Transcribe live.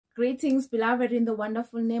Greetings, beloved, in the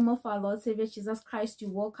wonderful name of our Lord Savior Jesus Christ. You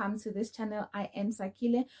welcome to this channel. I am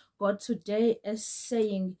Sakile. God today is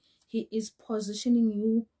saying He is positioning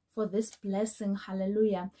you for this blessing.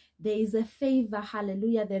 Hallelujah. There is a favor,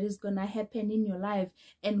 hallelujah, that is gonna happen in your life,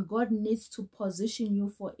 and God needs to position you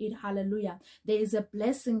for it. Hallelujah. There is a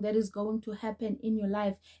blessing that is going to happen in your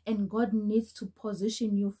life, and God needs to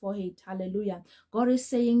position you for it. Hallelujah. God is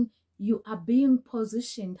saying you are being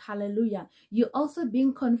positioned. Hallelujah. You're also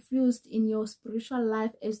being confused in your spiritual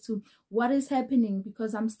life as to what is happening,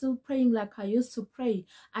 because I'm still praying like I used to pray.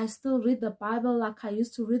 I still read the Bible like I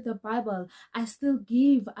used to read the Bible. I still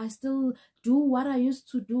give. I still do what I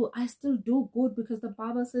used to do. I still do good, because the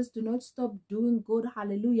Bible says do not stop doing good.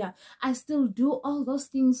 Hallelujah. I still do all those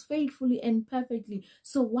things faithfully and perfectly.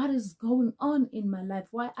 So what is going on in my life?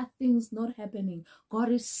 Why are things not happening?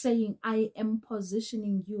 God is saying, I am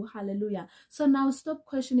positioning you. Hallelujah. So now stop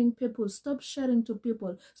questioning people. Stop sharing to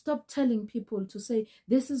people. Stop telling people to say,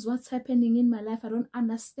 this is what's happening in my life. I don't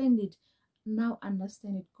understand it. Now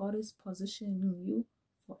understand it. God is positioning you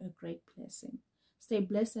for a great blessing. Stay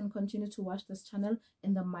blessed and continue to watch this channel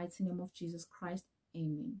in the mighty name of Jesus Christ.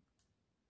 Amen.